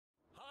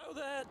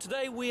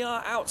Today we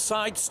are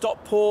outside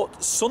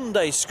Stockport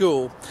Sunday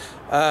School.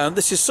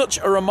 This is such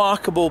a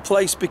remarkable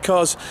place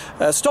because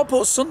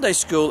Stockport Sunday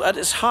School at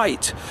its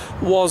height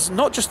was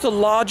not just the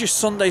largest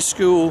Sunday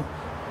school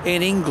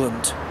in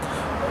England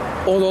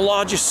or the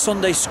largest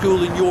Sunday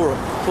school in Europe,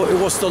 but it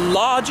was the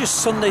largest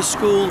Sunday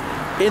school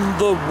in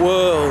the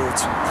world.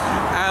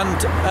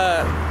 And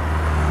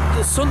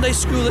the Sunday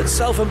school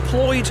itself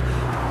employed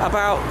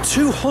about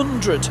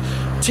 200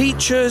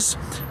 teachers.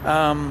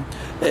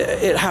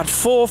 It had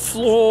 4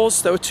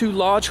 floors. There were 2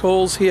 large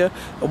halls here.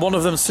 One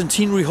of them,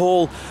 Centenary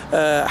Hall,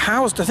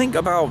 housed I think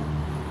about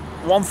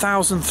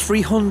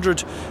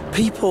 1,300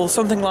 people,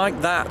 something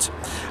like that.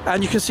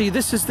 And you can see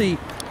this is the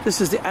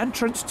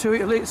entrance to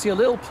it. You see a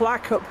little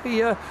plaque up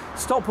here,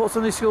 Stockport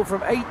Sunday School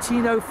from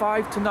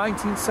 1805 to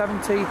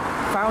 1970,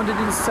 founded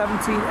in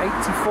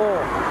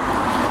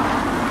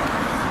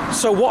 1784.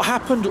 So what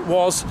happened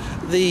was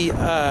the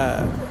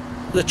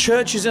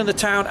churches in the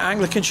town,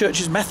 Anglican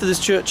churches,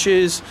 Methodist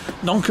churches,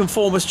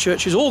 nonconformist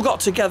churches, all got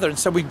together and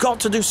said, we've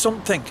got to do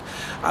something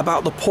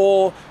about the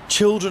poor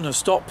children of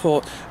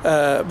Stockport,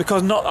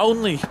 because not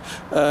only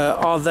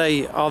are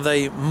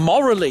they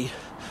morally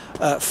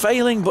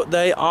failing, but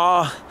they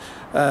are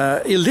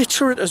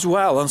illiterate as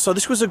well. And so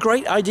this was a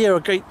great idea, a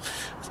great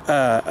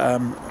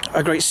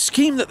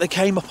scheme that they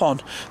came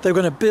upon. They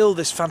were going to build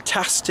this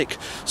fantastic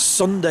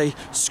Sunday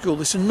school,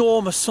 this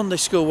enormous Sunday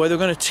school where they're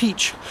going to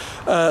teach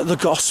the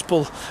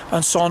gospel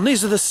and so on.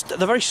 These are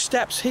the very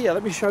steps here.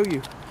 Let me show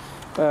you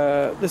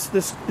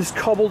this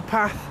cobbled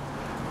path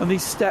and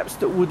these steps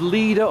that would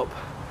lead up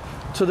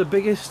to the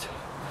biggest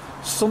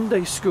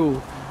Sunday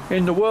school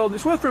in the world.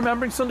 It's worth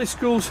remembering Sunday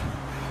schools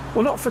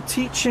were not for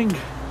teaching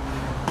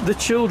the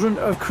children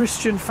of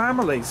Christian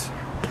families.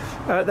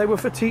 They were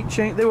for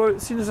teaching, they were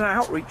seen as an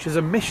outreach, as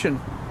a mission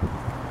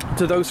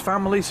to those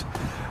families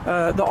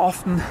that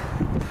often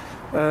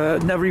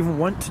never even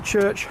went to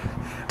church.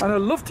 And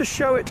I'd love to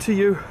show it to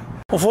you.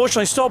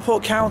 Unfortunately,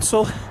 Stockport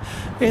Council,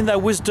 in their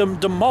wisdom,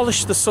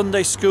 demolished the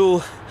Sunday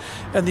school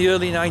in the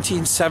early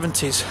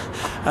 1970s.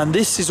 And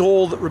this is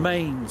all that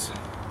remains.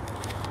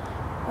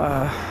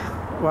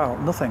 Well,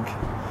 nothing.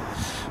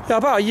 Yeah,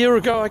 about a year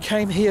ago I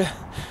came here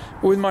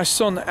with my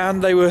son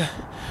and they were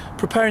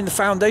preparing the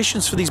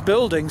foundations for these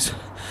buildings,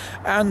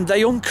 and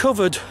they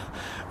uncovered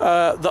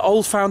the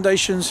old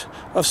foundations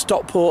of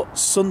Stockport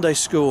Sunday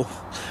School.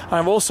 And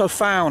I've also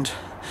found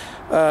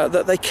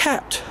that they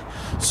kept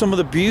some of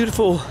the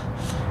beautiful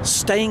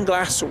stained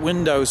glass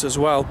windows as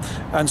well,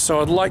 and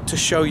so I'd like to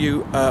show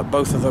you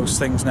both of those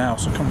things now,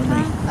 so come with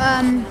me.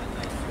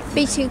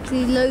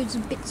 Basically loads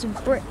of bits of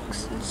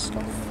bricks and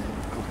stuff,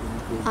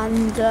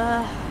 and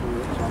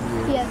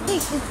yeah,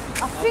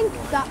 I think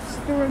that's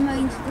the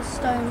remains of the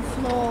stone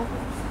floor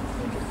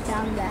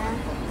down there.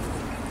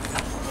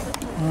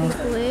 And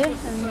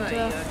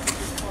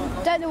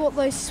don't know what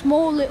those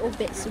small little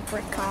bits of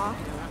brick are.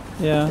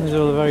 Yeah, these are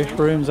all the various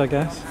rooms, I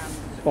guess,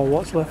 or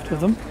what's left of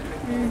them.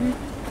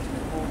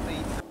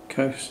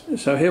 Okay,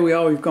 so here we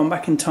are, we've gone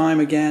back in time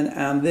again,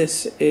 and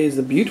this is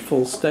the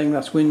beautiful stained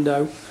glass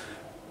window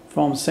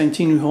from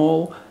Centenary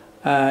Hall,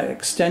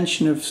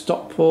 extension of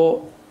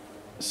Stockport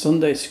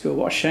Sunday School.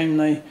 What a shame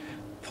they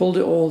pulled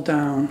it all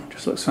down.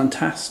 Just looks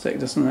fantastic,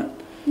 doesn't it?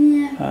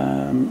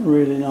 Yeah.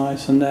 Really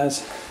nice. And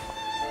there's, I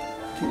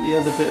think, the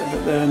other bit of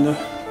it there in the